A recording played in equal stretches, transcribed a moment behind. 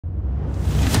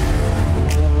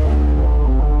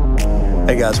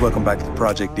Hey guys, welcome back to the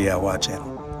Project DIY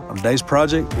channel. On today's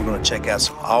project, we're going to check out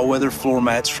some all-weather floor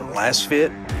mats from Lasfit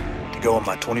to go on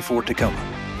my 24 Tacoma.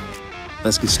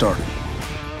 Let's get started.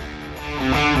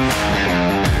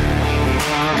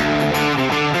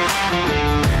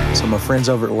 So my friends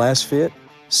over at Lasfit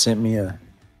sent me a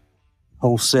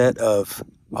whole set of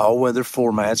all-weather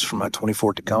floor mats for my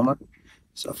 24 Tacoma.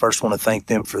 So I first want to thank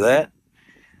them for that.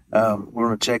 We're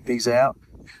going to check these out.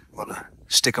 I'm going to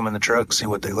stick them in the truck, see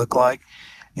what they look like,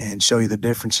 and show you the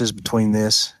differences between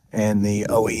this and the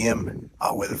OEM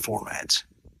all-weather floor mats.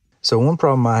 So one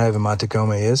problem I have in my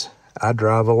Tacoma is I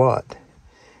drive a lot,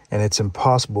 and it's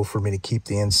impossible for me to keep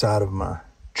the inside of my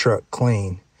truck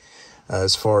clean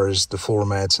as far as the floor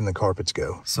mats and the carpets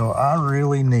go. So I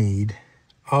really need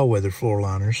all-weather floor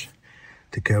liners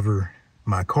to cover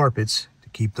my carpets to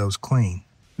keep those clean.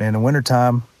 Now in the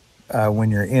wintertime,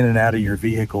 when you're in and out of your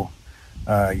vehicle,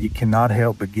 you cannot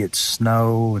help but get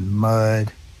snow and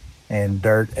mud and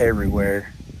dirt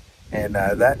everywhere, and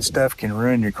that stuff can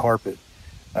ruin your carpet.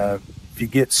 If you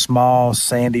get small,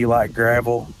 sandy like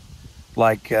gravel,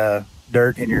 like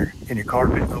dirt in your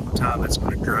carpet, over time it's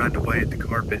going to grind away at the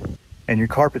carpet, and your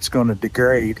carpet's going to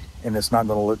degrade, and it's not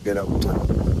going to look good over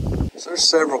time. So there's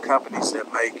several companies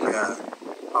that make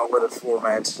all-weather floor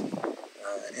mats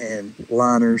and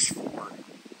liners for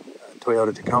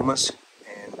Toyota Tacomas.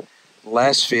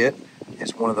 Lasfit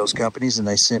is one of those companies, and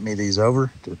they sent me these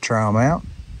over to try them out.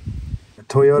 The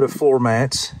Toyota floor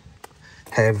mats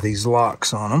have these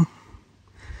locks on them.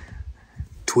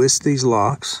 Twist these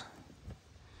locks,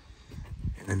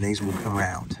 and then these will come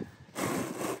out.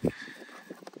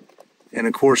 And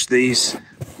of course, these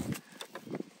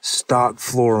stock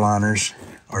floor liners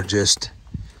are just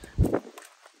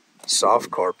soft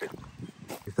carpet.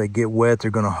 If they get wet,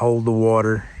 they're going to hold the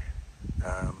water.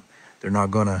 They're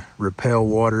not going to repel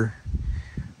water,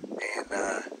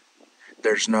 and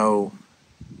there's no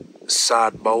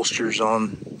side bolsters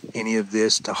on any of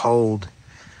this to hold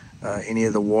any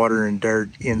of the water and dirt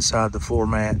inside the floor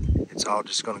mat. It's all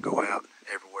just going to go out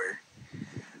everywhere.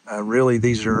 Really,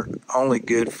 these are only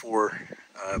good for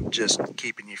just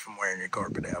keeping you from wearing your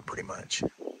carpet out, pretty much.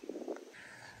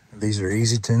 These are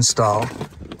easy to install.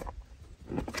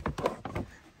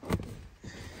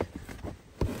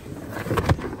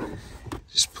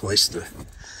 Just place the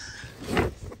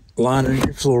liner in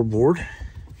your floorboard.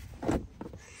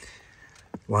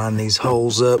 Line these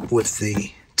holes up with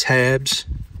the tabs.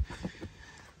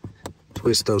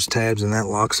 Twist those tabs and that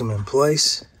locks them in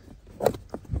place.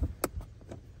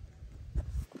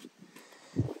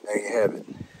 There you have it.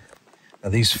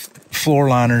 Now these floor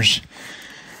liners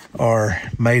are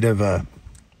made of a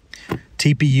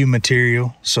TPU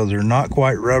material, so they're not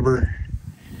quite rubber.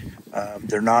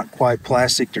 They're not quite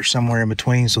plastic. They're somewhere in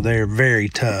between, so they're very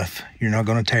tough. You're not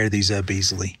going to tear these up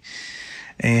easily.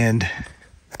 And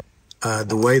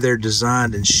the way they're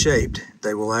designed and shaped,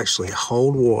 they will actually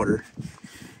hold water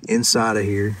inside of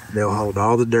here. They'll hold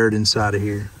all the dirt inside of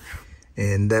here.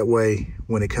 And that way,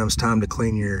 when it comes time to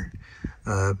clean your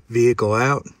vehicle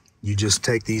out, you just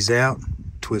take these out,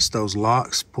 twist those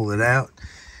locks, pull it out,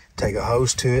 take a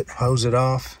hose to it, hose it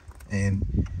off,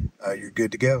 and you're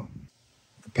good to go.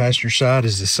 Passenger side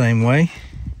is the same way.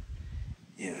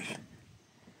 You have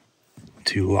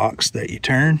two locks that you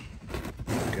turn,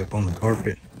 pick up on the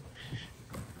carpet,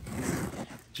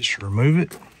 just remove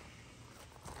it.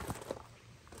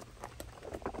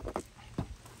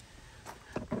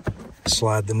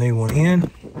 Slide the new one in.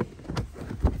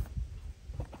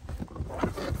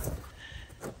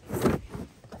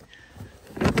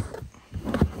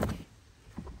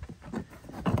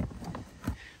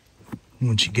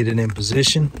 Once you get it in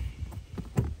position,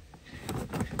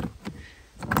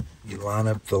 you line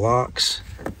up the locks,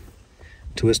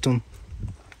 twist them,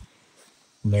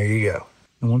 and there you go.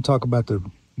 I want to talk about the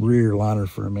rear liner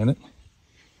for a minute.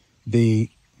 The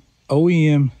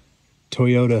OEM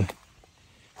Toyota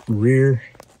rear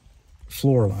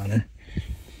floor liner,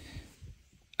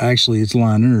 actually its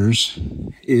liners,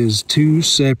 is two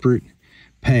separate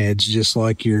pads, just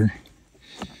like your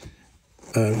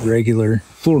regular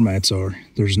floor mats are.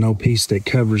 There's no piece that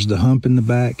covers the hump in the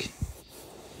back.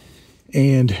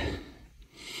 And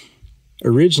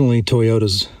originally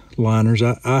Toyota's liners,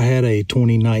 I had a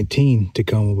 2019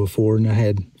 Tacoma before, and I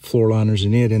had floor liners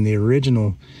in it, and the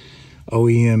original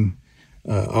OEM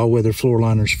all-weather floor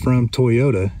liners from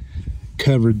Toyota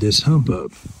covered this hump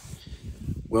up.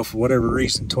 Well, for whatever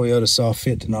reason, Toyota saw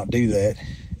fit to not do that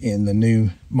in the new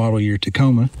model year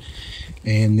Tacoma,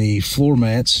 and the floor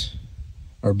mats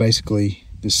are basically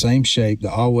the same shape.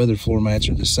 The all-weather floor mats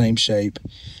are the same shape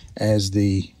as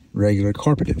the regular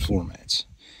carpeted floor mats.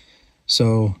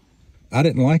 So I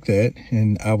didn't like that,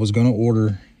 and I was going to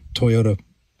order Toyota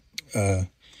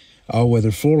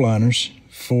all-weather floor liners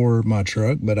for my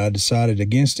truck, but I decided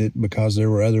against it because there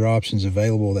were other options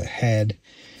available that had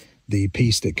the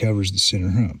piece that covers the center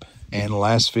hump. And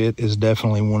Lasfit is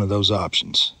definitely one of those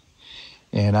options.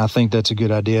 And I think that's a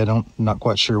good idea. I'm not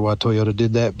quite sure why Toyota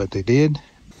did that, but they did.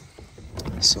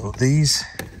 So these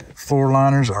floor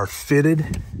liners are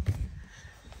fitted.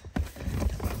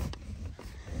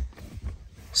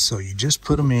 So you just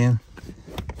put them in.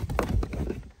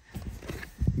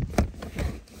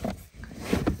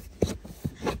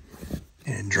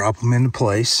 And drop them into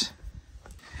place.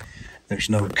 There's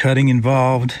no cutting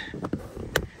involved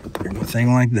or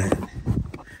anything like that.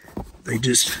 They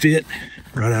just fit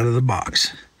right out of the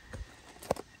box.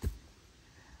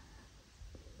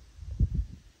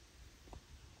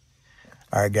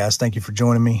 All right, guys, thank you for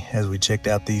joining me as we checked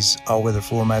out these all-weather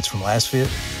floor mats from Lasfit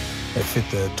that fit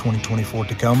the 2024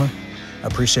 Tacoma. I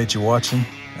appreciate you watching.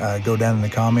 Go down in the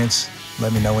comments.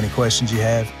 Let me know any questions you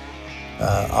have.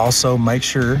 Also, make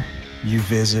sure you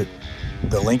visit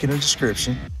the link in the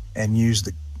description and use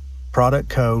the product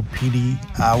code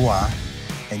PDIY,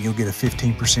 and you'll get a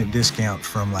 15% discount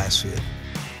from Lasfit.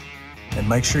 And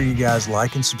make sure you guys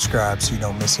like and subscribe so you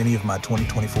don't miss any of my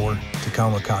 2024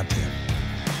 Tacoma content.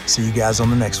 See you guys on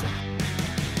the next one.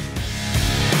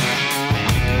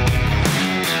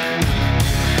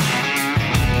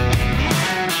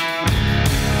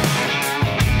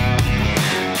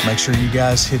 Make sure you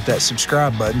guys hit that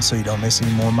subscribe button so you don't miss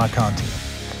any more of my content.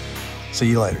 See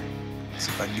you later. Let's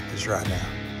see if I can get this right now.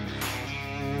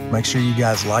 Make sure you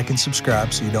guys like and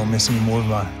subscribe so you don't miss any more of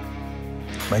my.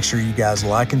 Make sure you guys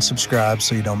like and subscribe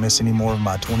so you don't miss any more of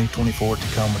my 2024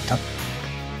 Tacoma.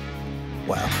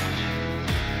 Wow.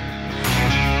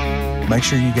 Make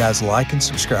sure you guys like and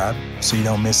subscribe so you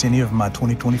don't miss any of my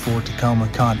 2024 Tacoma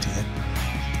content.